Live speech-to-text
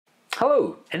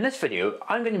Hello, in this video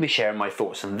I'm going to be sharing my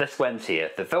thoughts on this lens here,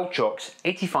 the Viltrox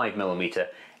 85mm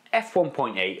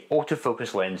f1.8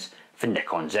 autofocus lens for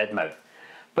Nikon Z mount.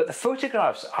 But the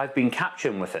photographs I've been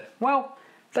capturing with it, well,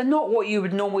 they're not what you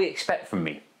would normally expect from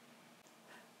me.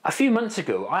 A few months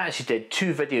ago I actually did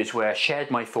two videos where I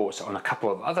shared my thoughts on a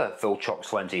couple of other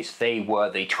Viltrox lenses. They were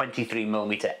the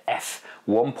 23mm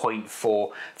f1.4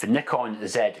 for Nikon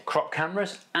Z crop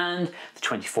cameras and the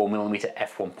 24mm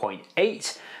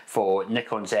f1.8 for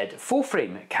Nikon Z full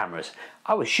frame cameras.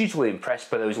 I was hugely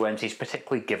impressed by those lenses,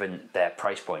 particularly given their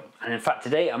price point. And in fact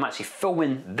today I'm actually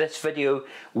filming this video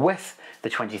with the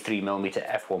 23mm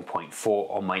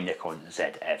f1.4 on my Nikon Z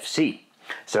FC.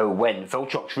 So when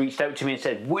Viltrox reached out to me and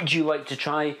said, would you like to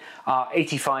try our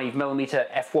 85mm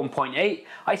f1.8?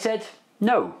 I said,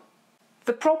 no.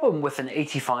 The problem with an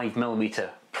 85mm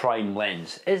prime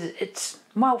lens is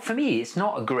well, for me, it's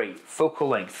not a great focal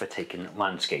length for taking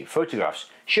landscape photographs.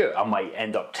 Sure, I might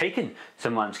end up taking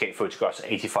some landscape photographs at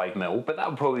 85mm, but that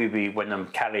would probably be when I'm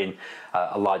carrying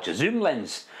a larger zoom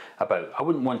lens about. I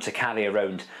wouldn't want to carry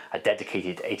around a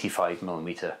dedicated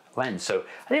 85mm lens, so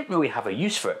I didn't really have a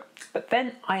use for it. But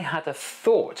then I had a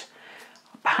thought.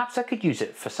 Perhaps I could use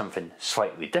it for something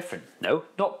slightly different. No,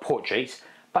 not portraits,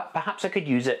 but perhaps I could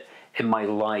use it in my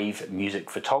live music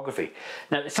photography.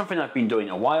 Now, it's something I've been doing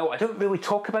a while. I don't really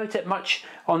talk about it much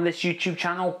on this YouTube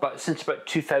channel, but since about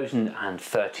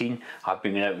 2013, I've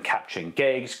been out and capturing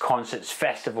gigs, concerts,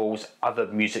 festivals, other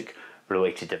music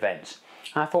related events.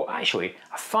 And I thought actually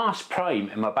a fast prime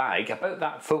in my bag about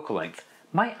that focal length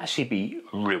might actually be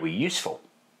really useful.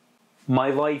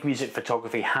 My live music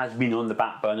photography has been on the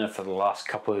back burner for the last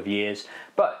couple of years,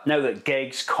 but now that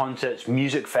gigs, concerts,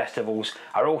 music festivals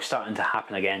are all starting to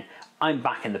happen again, I'm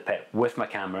back in the pit with my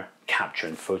camera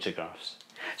capturing photographs.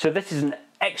 So this is an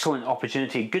excellent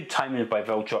opportunity, good timing by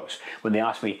Viltrox when they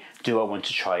asked me, do I want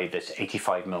to try this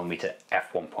 85mm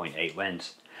f1.8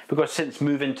 lens? Because since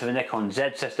moving to the Nikon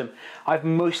Z system, I've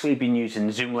mostly been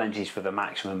using zoom lenses with a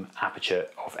maximum aperture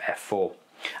of f4.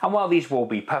 And while these will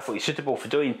be perfectly suitable for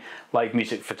doing live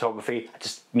music photography, it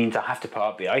just means I have to put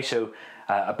up the ISO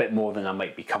a bit more than I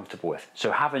might be comfortable with.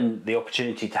 So having the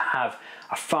opportunity to have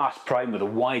a fast prime with a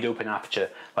wide open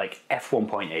aperture like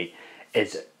f1.8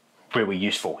 is really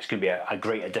useful. It's going to be a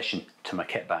great addition to my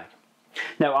kit bag.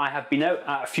 Now, I have been out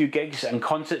at a few gigs and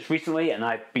concerts recently, and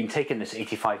I've been taking this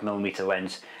 85mm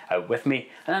lens out with me,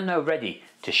 and I'm now ready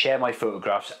to share my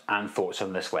photographs and thoughts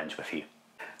on this lens with you.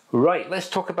 Right, let's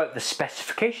talk about the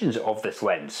specifications of this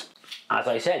lens. As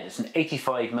I said, it's an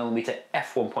 85mm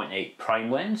f1.8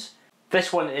 prime lens.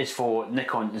 This one is for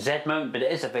Nikon Z mount, but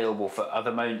it is available for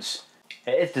other mounts.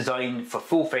 It is designed for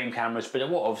full frame cameras, but it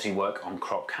will obviously work on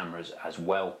crop cameras as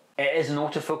well. It is an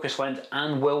autofocus lens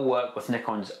and will work with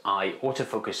Nikon's I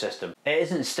autofocus system. It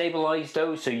isn't stabilised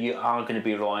though, so you are going to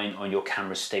be relying on your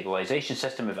camera's stabilisation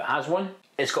system if it has one.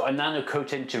 It's got a nano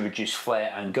coating to reduce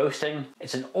flare and ghosting.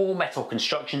 It's an all metal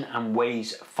construction and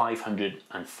weighs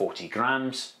 540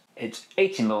 grams. It's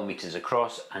 80mm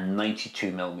across and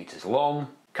 92mm long.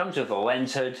 Comes with a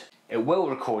lens hood. It will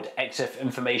record EXIF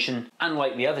information.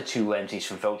 Unlike the other two lenses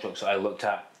from Viltrox that I looked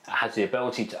at, it has the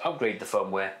ability to upgrade the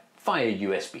firmware via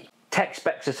USB. Tech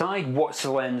specs aside, what's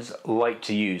the lens like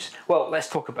to use? Well, let's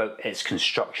talk about its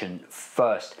construction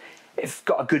first. It's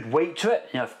got a good weight to it,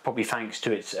 probably thanks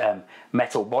to its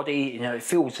metal body. It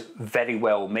feels very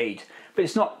well made, but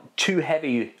it's not too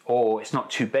heavy or it's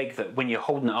not too big that when you're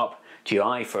holding it up to your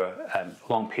eye for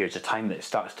long periods of time that it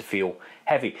starts to feel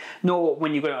heavy. Nor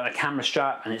when you've got it on a camera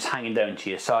strap and it's hanging down to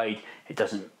your side, it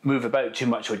doesn't move about too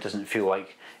much, or it doesn't feel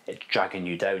like it's dragging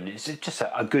you down. It's just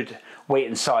a good weight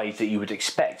and size that you would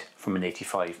expect from an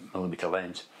 85mm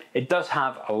lens. It does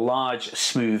have a large,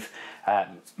 smooth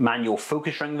manual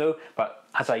focus ring though, but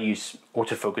as I use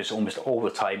autofocus almost all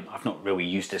the time, I've not really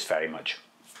used this very much.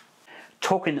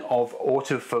 Talking of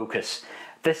autofocus,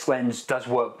 this lens does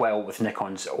work well with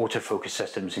Nikon's autofocus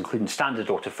systems, including standard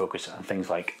autofocus and things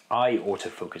like I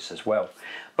autofocus as well.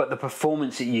 But the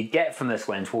performance that you get from this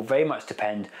lens will very much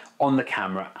depend on the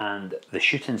camera and the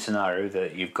shooting scenario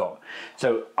that you've got.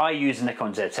 So I use a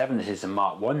Nikon Z7, this is a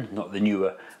Mark 1, not the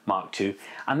newer Mark 2,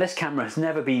 and this camera has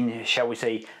never been, shall we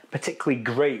say, particularly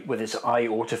great with its eye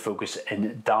autofocus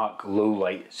in dark, low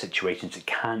light situations. It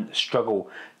can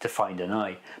struggle to find an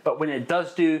eye. But when it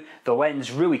does do, the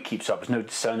lens really keeps up. There's no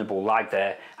discernible lag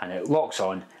there, and it locks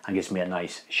on and gives me a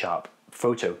nice, sharp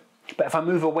photo. But if I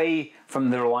move away from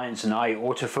the reliance on eye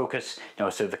autofocus,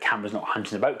 so the camera's not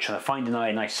hunting about trying to find an eye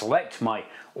and I select my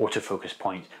autofocus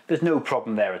point, there's no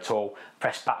problem there at all.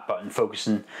 Press back button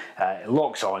focusing, it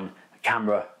locks on, the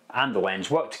camera and the lens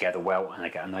work together well and I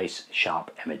get a nice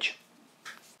sharp image.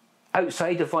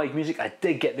 Outside of live music, I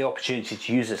did get the opportunity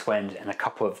to use this lens in a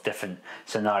couple of different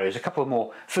scenarios, a couple of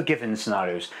more forgiving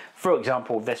scenarios. For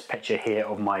example, this picture here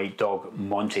of my dog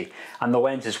Monty, and the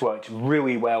lens has worked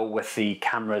really well with the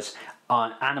camera's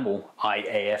animal eye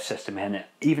AF system in it.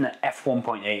 Even at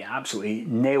f1.8, absolutely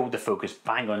nailed the focus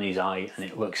bang on his eye, and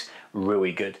it looks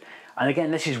really good. And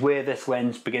again, this is where this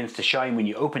lens begins to shine when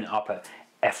you open it up at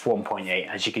f1.8.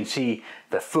 As you can see,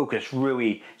 the focus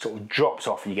really sort of drops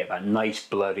off and you get that nice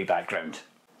blurry background.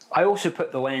 I also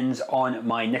put the lens on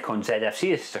my Nikon Z FC.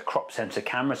 This is a crop sensor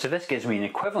camera, so this gives me an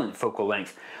equivalent focal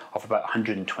length of about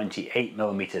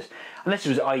 128mm. And this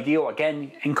was ideal,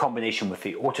 again, in combination with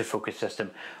the autofocus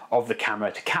system of the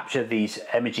camera to capture these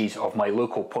images of my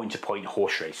local point-to-point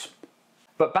horse race.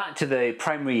 But back to the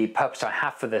primary purpose I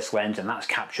have for this lens, and that's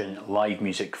capturing live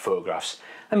music photographs.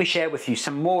 Let me share with you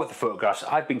some more of the photographs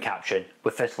I've been capturing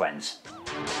with this lens.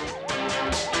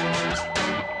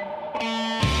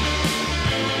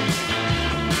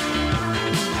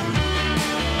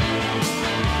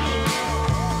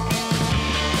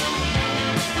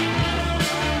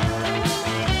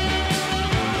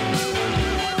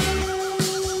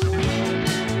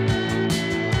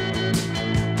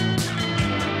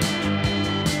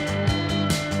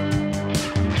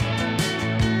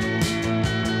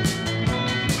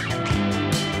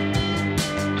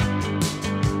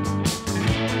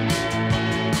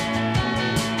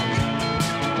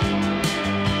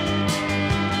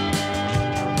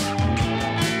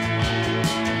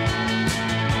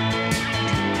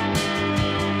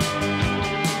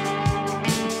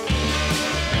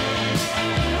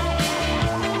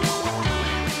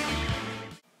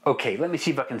 Okay, let me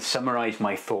see if I can summarize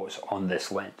my thoughts on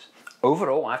this lens.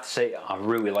 Overall, I have to say I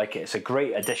really like it. It's a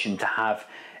great addition to have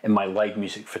in my live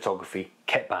music photography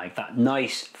kit bag. That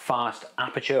nice, fast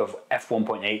aperture of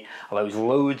f1.8 allows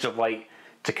loads of light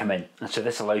to come in. And so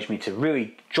this allows me to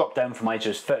really drop down from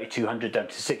ISOs 3200 down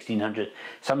to 1600,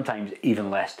 sometimes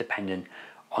even less depending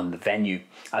on the venue.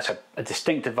 That's a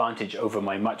distinct advantage over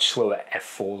my much slower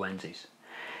f4 lenses.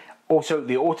 Also,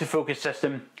 the autofocus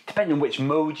system, depending on which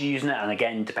mode you're using it, and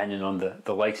again, depending on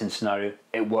the lighting scenario,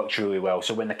 it works really well.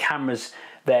 So when the camera's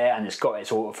there and it's got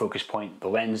its autofocus point, the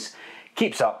lens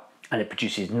keeps up and it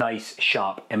produces nice,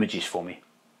 sharp images for me.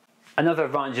 Another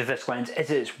advantage of this lens is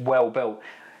it's well built.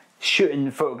 Shooting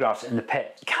photographs in the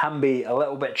pit can be a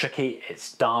little bit tricky.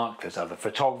 It's dark, there's other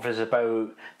photographers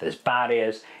about, there's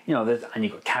barriers, and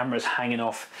you've got cameras hanging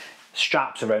off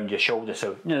straps around your shoulder,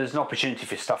 so there's an opportunity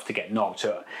for stuff to get knocked.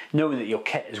 So knowing that your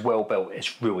kit is well built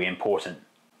is really important.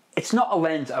 It's not a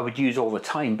lens I would use all the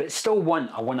time, but it's still one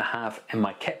I want to have in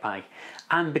my kit bag.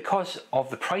 And because of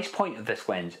the price point of this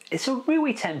lens, it's a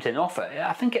really tempting offer.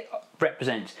 I think it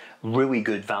represents really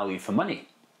good value for money.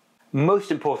 Most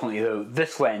importantly though,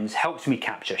 this lens helps me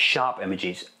capture sharp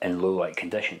images in low light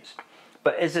conditions.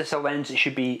 But is this a lens that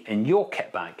should be in your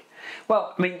kit bag?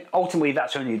 Well, I mean, ultimately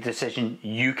that's only a decision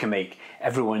you can make.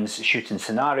 Everyone's shooting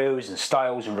scenarios and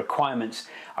styles and requirements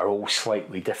are all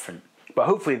slightly different. But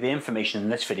hopefully the information in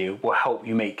this video will help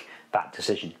you make that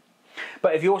decision.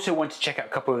 But if you also want to check out a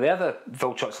couple of the other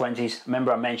Viltrox lenses,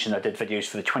 remember I mentioned I did videos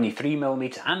for the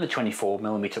 23mm and the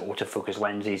 24mm autofocus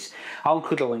lenses. I'll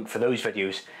include a link for those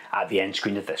videos at the end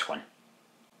screen of this one.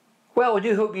 Well, I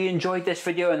do hope you enjoyed this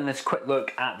video and this quick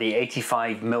look at the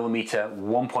 85mm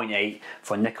 1.8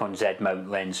 for Nikon Z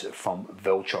mount lens from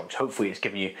Viltrox. Hopefully it's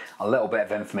given you a little bit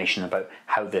of information about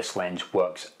how this lens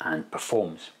works and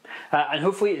performs. And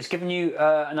hopefully it's given you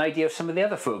an idea of some of the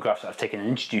other photographs that I've taken and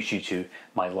introduced you to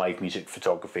my live music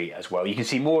photography as well. You can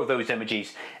see more of those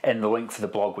images in the link for the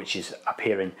blog, which is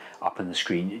appearing up on the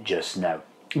screen just now.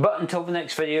 But until the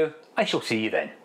next video, I shall see you then.